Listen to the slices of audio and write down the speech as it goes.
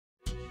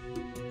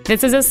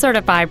This is a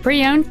certified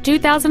pre-owned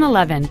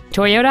 2011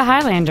 Toyota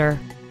Highlander.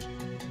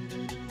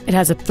 It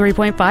has a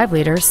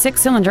 3.5-liter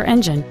six-cylinder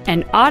engine,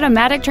 an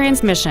automatic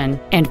transmission,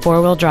 and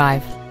four-wheel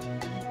drive.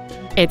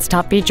 Its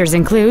top features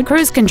include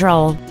cruise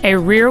control, a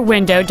rear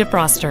window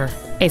defroster,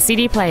 a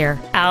CD player,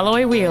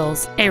 alloy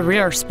wheels, a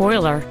rear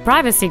spoiler,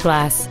 privacy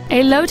glass,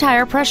 a low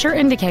tire pressure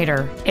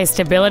indicator, a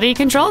stability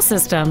control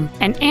system,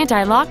 an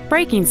anti-lock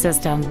braking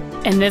system,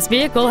 and this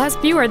vehicle has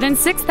fewer than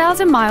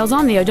 6,000 miles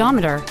on the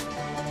odometer.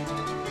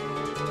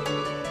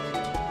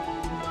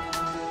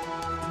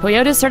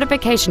 Toyota's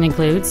certification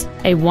includes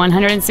a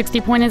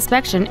 160-point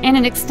inspection and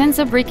an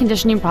extensive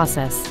reconditioning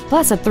process,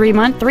 plus a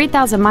 3-month,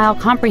 3,000-mile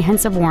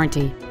comprehensive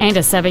warranty and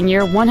a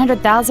 7-year,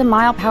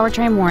 100,000-mile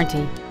powertrain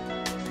warranty.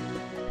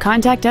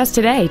 Contact us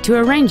today to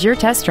arrange your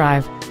test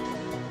drive.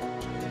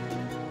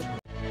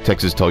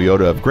 Texas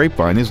Toyota of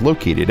Grapevine is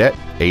located at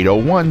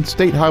 801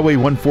 State Highway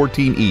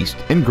 114 East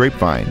in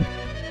Grapevine.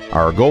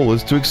 Our goal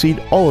is to exceed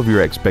all of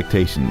your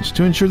expectations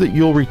to ensure that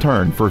you'll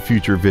return for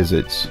future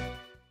visits.